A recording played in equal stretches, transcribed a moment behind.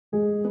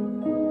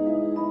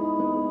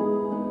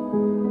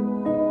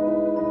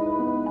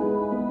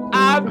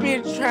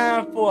been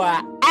trying for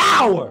an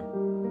hour.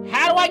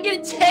 How do I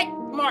get a check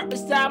mark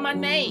beside my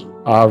name?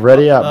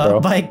 Ready up, bro.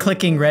 By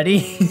clicking ready.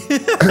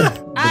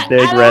 The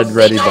big red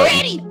ready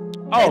button.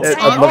 Oh,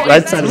 on the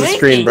right side of the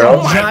screen, bro.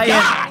 Oh my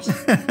gosh.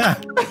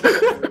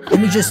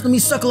 Let me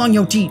suckle on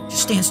your teeth.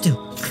 Just stand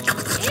still.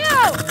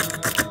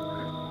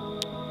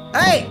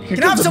 Hey,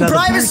 can I have some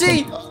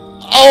privacy?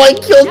 Oh, I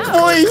killed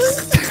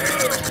boys.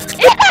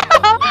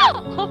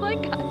 Oh my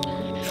god.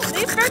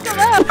 Leave Virgil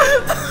up.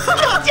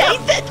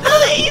 Jason,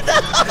 please.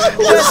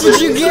 That's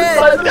what you get.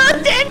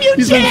 God damn you,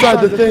 He's Jason.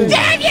 inside the thing.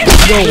 Damn you.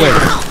 No way.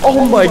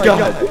 Oh my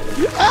god.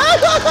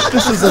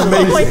 This is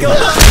amazing. Oh my god.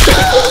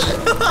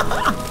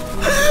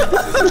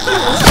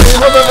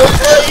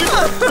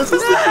 This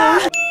is the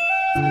best.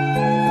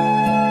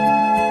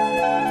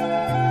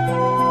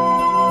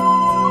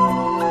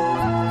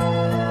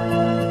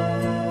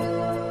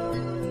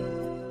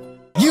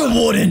 You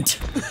wouldn't.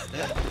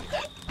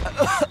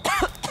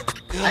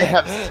 I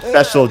have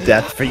special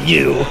death for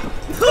you.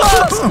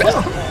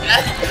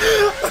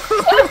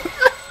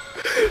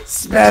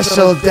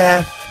 Special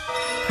death.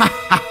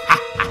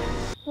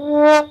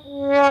 I'm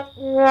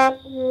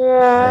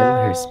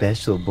her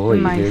special boy.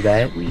 You hear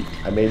that?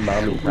 I made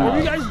mommy proud. What are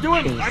you guys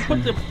doing? I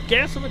put the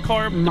gas in the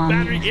car, the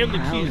battery, and the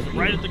keys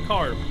right at the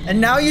car. And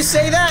now you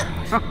say that?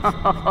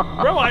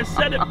 Bro, I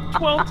said it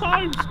 12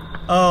 times.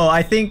 Oh,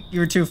 I think you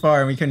were too far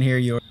and we couldn't hear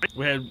you.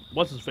 We had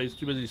what's-his-face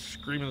too busy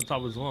screaming at the top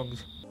of his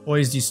lungs.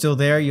 Boys, you still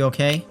there? You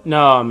okay?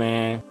 No,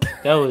 man.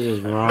 That was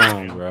just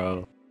wrong,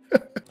 bro.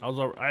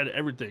 I had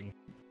everything.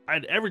 I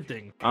had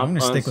everything. I'm gonna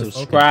stick with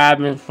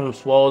unsubscribing from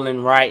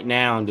Swollen right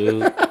now,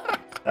 dude.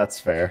 That's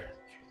fair.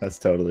 That's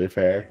totally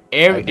fair.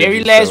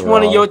 Every last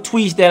one of your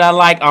tweets that I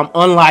like, I'm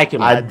unliking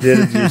them. I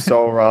did you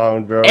so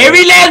wrong, bro.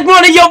 Every last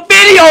one of your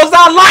videos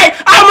I like,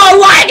 I'm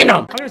unliking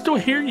them. I can still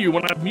hear you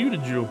when I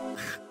muted you.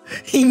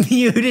 He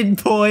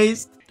muted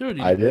boys. Dude,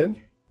 I did?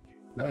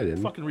 No, I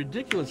didn't. Fucking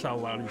ridiculous how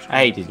loud you scream. I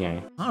hate this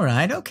game.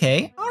 Alright,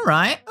 okay.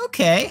 Alright,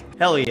 okay.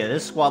 Hell yeah,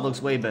 this squad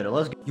looks way better.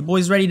 Let's go. You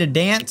boys ready to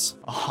dance?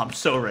 Oh, I'm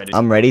so ready.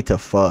 I'm ready to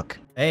fuck.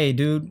 Hey,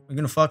 dude, we're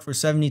gonna fuck for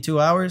 72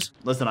 hours?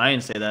 Listen, I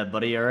didn't say that,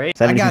 buddy, alright?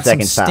 72 I got some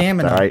seconds fast,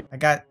 stamina. all right?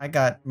 I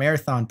got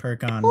marathon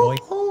perk on, boy.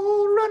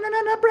 Oh, running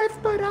out of breath,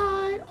 but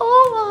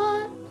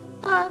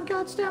I've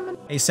got stamina.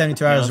 Hey,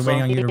 72 hours are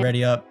waiting on you to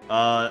ready up.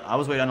 I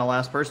was waiting on the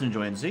last person to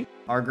join. See?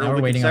 Our girl, Now we're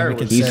Wicked waiting on Sarah,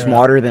 Wicked was He's Sarah.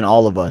 smarter than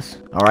all of us.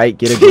 All right,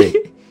 get a grip.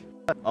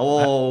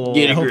 Oh,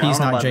 Get I it, hope girl. he's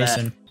I don't know not about that.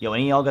 Jason. Yo,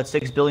 any of y'all got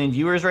 6 billion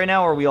viewers right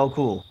now, or are we all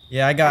cool?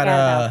 Yeah, I got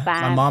about my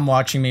 5. mom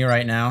watching me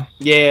right now.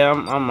 Yeah,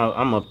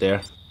 I'm up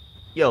there.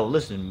 Yo,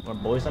 listen,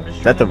 boys, I'm just.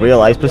 Is that the trying to real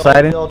make Ice sure we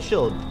Poseidon? all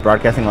chilled.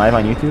 Broadcasting live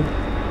on YouTube.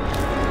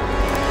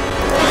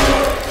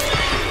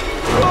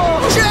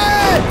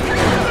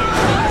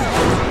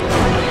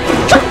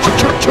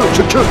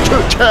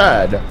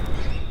 Chad.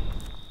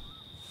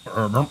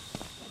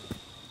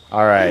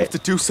 All right. I have to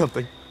do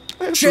something.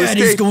 Chad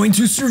is going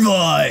to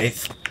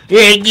survive.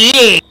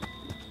 Yeah.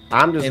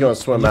 I'm just gonna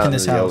swim Look out in into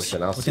this the house.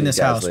 ocean. I'll Look see in you this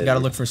guys house. We later. gotta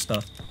look for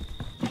stuff.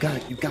 You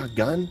got a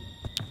gun?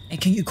 Hey,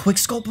 can you quick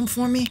scope him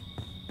for me?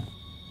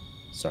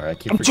 Sorry, I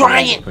keep. I'm forgetting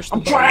to trying. push the I'm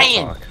button to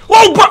trying. talk.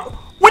 Whoa, bro.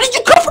 Where did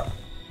you come from?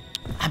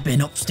 I've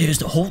been upstairs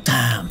the whole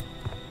time.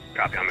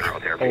 Copy on mineral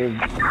therapy.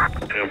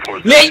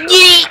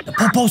 Yeah. The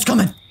popo's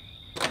coming.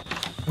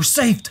 We're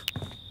saved.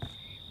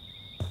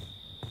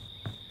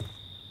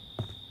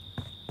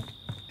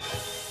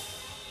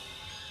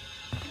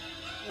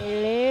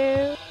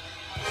 Hello.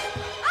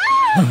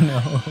 Oh no.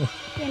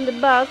 Time to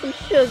buy some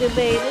sugar,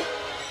 baby.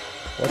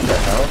 What the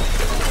hell?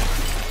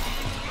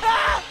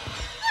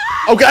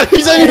 Oh god,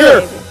 he's in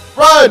here!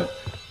 Run!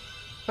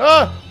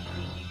 Ah!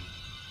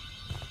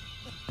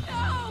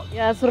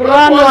 Yes, Run,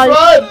 run, boys, while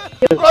run!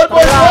 Run,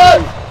 boys, run!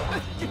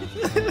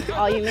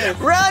 Oh, you missed.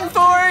 Run,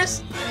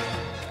 Forrest!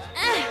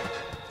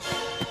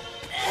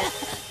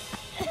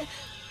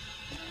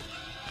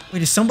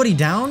 Wait, is somebody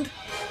downed?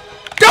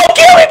 Don't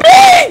kill me,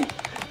 please!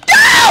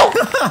 No!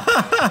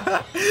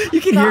 You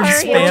can hear him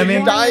Sorry,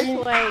 spamming. dying.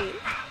 Wait.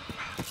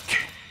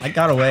 I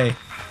got away.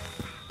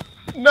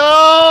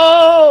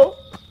 No!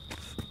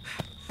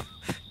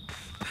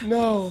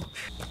 No.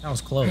 That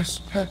was close.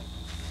 It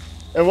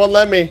won't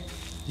let me.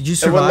 Did you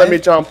It wouldn't let me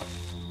survive? jump.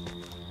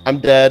 I'm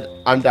dead.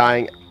 I'm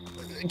dying.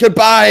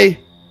 Goodbye.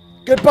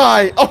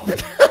 Goodbye. Oh.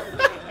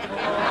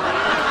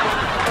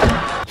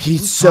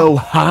 He's so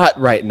hot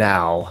right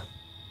now.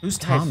 Who's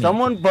Tommy?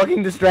 Someone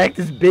fucking distract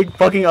this big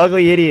fucking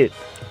ugly idiot.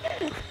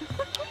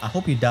 I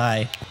hope you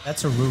die.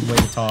 That's a rude way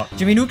to talk.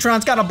 Jimmy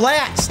Neutron's got a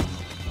blast!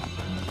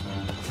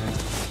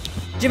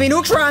 Jimmy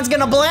Neutron's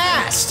gonna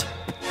blast!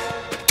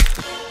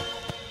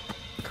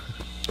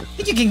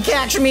 Think you can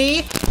catch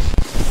me?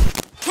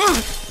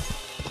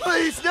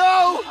 Please,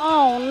 no!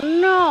 Oh,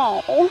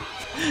 no.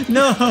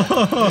 No!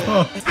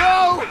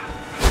 No!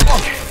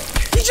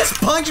 He just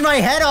punched my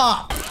head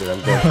off! Dude,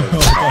 I'm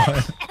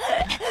going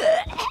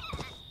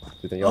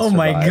You think I'll Oh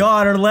my survive?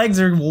 god, her legs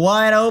are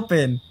wide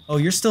open. Oh,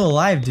 you're still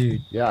alive,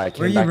 dude. Yeah, I Where are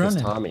came you back as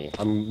running? Tommy.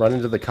 I'm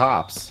running to the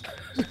cops.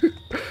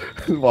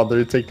 While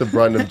they take the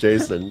brunt of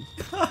Jason.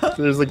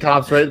 There's the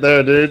cops right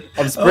there, dude.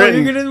 I'm Oh,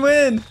 sprinting. you're gonna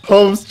win.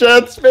 Home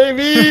stretch,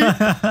 baby.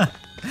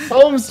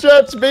 Home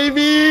stretch,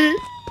 baby.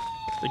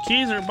 The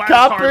keys are by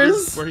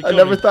Coppers. Where he I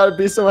never thought I'd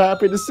be so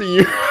happy to see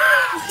you.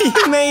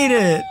 You made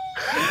it.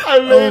 I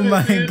made Oh it,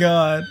 my dude.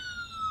 god.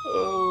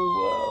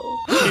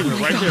 Oh Keys are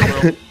right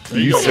there, bro. There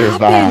You go.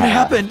 survived.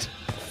 happened?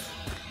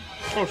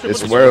 Oh, shit,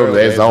 This what's world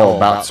is all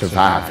about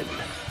surviving.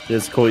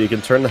 It's cool. You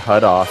can turn the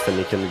HUD off and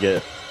you can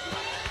get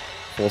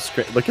full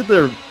screen. Look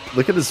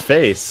at his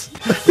face.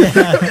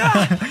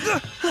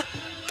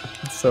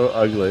 It's so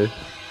ugly.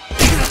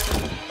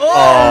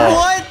 Oh,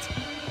 what?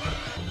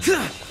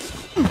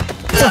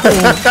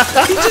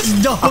 He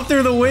just dove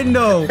through the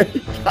window.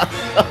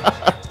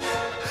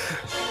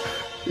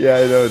 Yeah,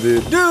 I know,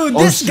 dude. Dude, Oh,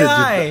 this shit, dude,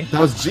 guy. that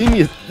was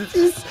genius. This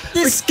Look at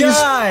these-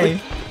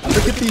 guy.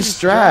 Look at these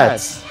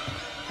strats.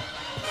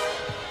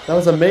 That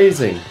was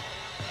amazing.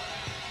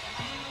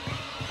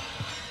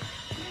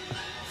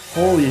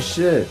 Holy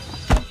shit.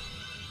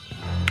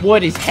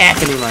 What is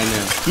happening right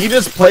now? He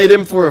just played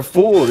him for a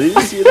fool. Did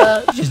you see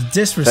that? Just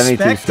 72 still.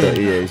 disrespected.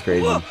 Yeah, he's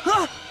crazy.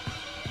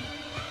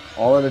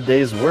 All in a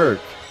day's work.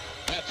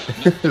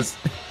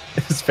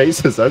 his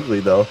face is ugly,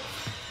 though.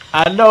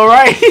 I know,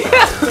 right?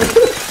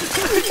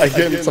 I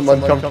get some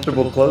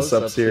uncomfortable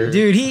close-ups here.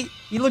 Dude, he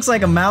looks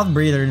like a mouth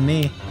breather to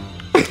me.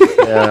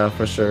 Yeah,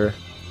 for sure.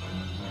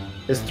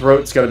 His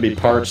throat's gonna be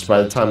parched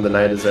by the time the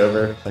night is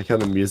over. Like how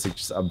the music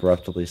just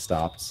abruptly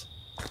stops.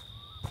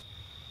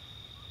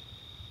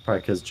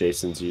 Probably because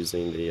Jason's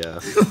using the,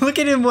 Look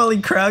at him while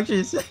he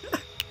crouches.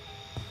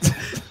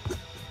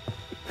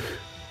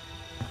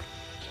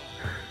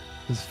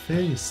 his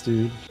face,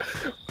 dude.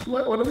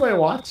 What am I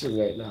watching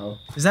right now?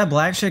 Is that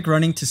black chick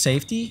running to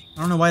safety?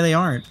 I don't know why they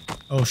aren't.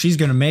 Oh, she's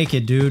gonna make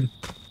it, dude.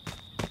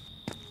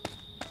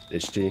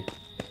 Is she?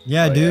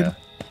 Yeah, Oh, dude. yeah.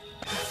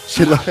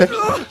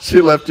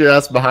 She left your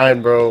ass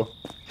behind, bro.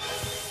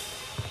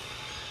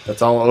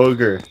 That's all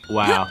ogre.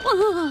 Wow.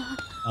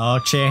 Oh,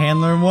 chair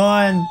handler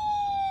won.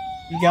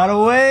 He got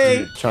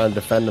away. Trying to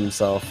defend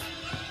himself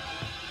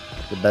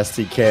the best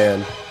he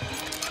can.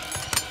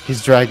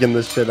 He's dragging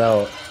this shit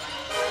out.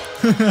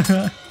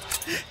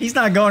 He's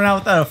not going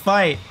out without a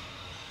fight.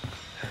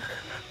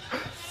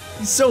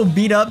 He's so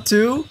beat up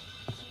too.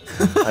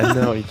 I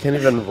know, he can't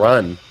even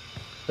run.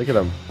 Look at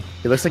him.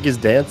 He looks like he's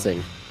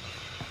dancing.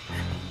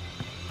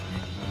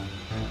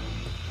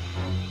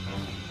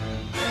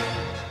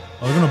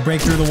 Oh, we're gonna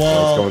break through the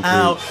wall. going through.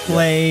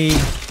 Outplayed.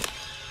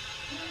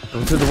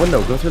 Go through the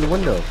window, go through the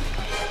window.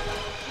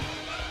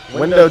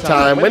 Window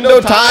time,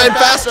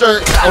 faster!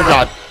 Oh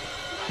god.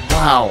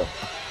 Wow.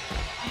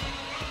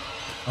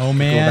 Oh Go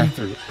man. back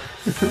through.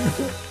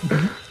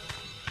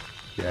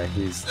 Yeah,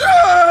 he's...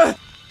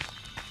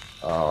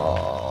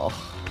 Oh,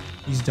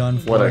 He's done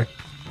for.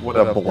 what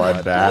a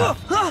bloodbath.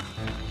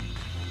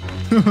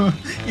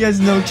 He has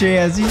no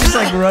chance. He's just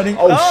like running.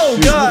 Oh, Oh,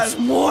 shoot. god.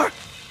 More?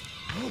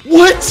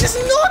 What? Just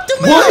knocked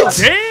him What? out.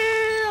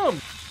 Damn!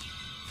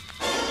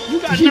 You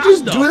got Did he knocked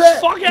just the do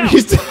that? fuck out!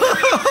 He's-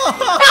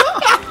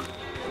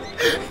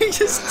 He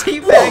just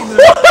teabagged him.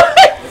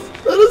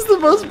 That is the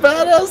most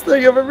badass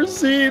thing I've ever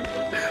seen.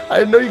 I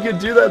didn't know you could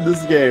do that in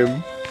this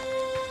game.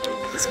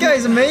 This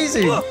guy's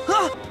amazing.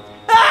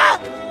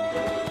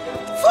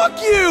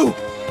 Fuck you!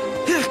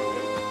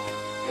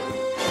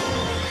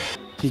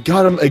 He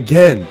got him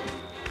again.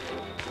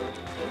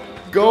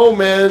 Go,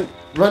 man.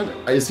 Run.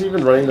 Is he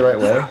even running the right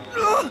way?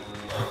 Oh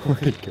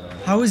my god.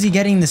 How is he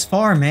getting this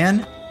far,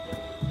 man?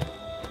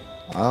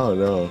 I don't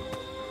know.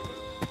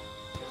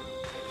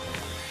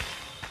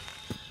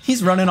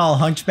 He's running all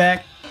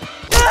hunchback.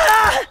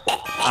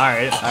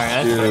 Alright,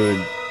 alright.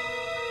 Dude.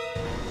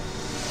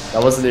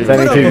 That wasn't even...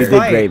 Put up 72, a you did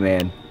fight. great,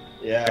 man.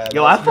 Yeah.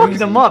 Yo, I fucked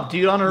him up,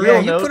 dude, on a Yeah, real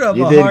you note. put up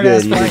You a did hard good,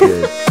 ass you did fight.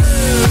 good.